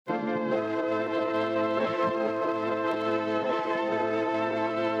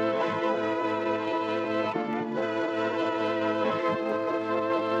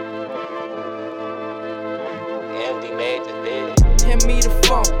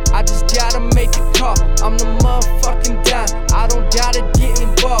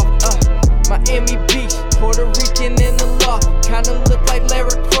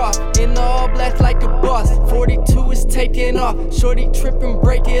shorty trippin',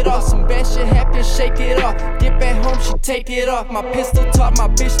 break it off. Some bad shit happen, shake it off. Get back home, she take it off. My pistol talk, my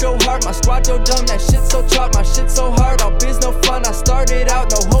bitch go hard. My squad go dumb, that shit so chalk. My shit so hard, all biz no fun. I started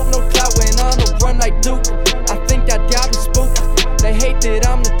out, no hope, no clout. Went on a run like Duke. I think I got them spooked. They hate that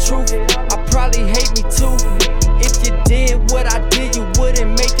I'm the truth. I probably hate me too. If you did what I did, you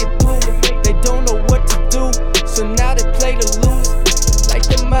wouldn't make it through. They don't know what to do, so now they play to lose. Like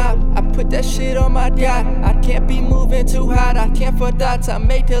the mob, I put that shit on my yacht. I can't be moving too hot, I can't for dots. I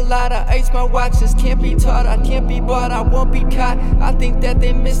make a lot, I ace my watches. Can't be taught, I can't be bought, I won't be caught. I think that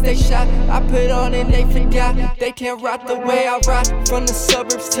they missed their shot. I put on and they forgot. They can't rock the way I rock. From the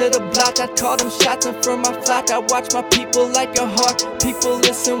suburbs to the block, I call them shots. And from my flock, I watch my people like a hawk. People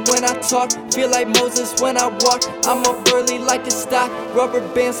listen when I talk, feel like Moses when I walk. I'm up early like a stock, rubber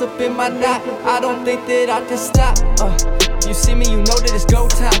bands up in my knot. I don't think that I can stop. You see me, you know that it's go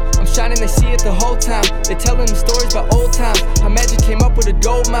time. I'm shining, they see it the whole time. They telling me stories about old times. How magic came up with a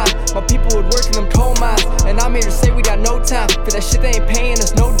gold mine. My people would work in them coal mines. And I'm here to say we got no time. For that shit they ain't paying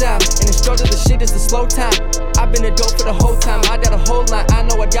us no dime. And the struggle, the shit is the slow time. I've been a dope for the whole time. I got a whole line, I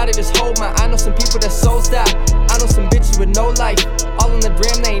know I gotta just hold mine. I know some people that souls die. I know some bitches with no life. All on the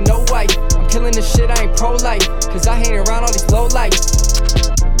gram, they ain't no wife. I'm killing this shit, I ain't pro-life. Cause I hang around all these low lights.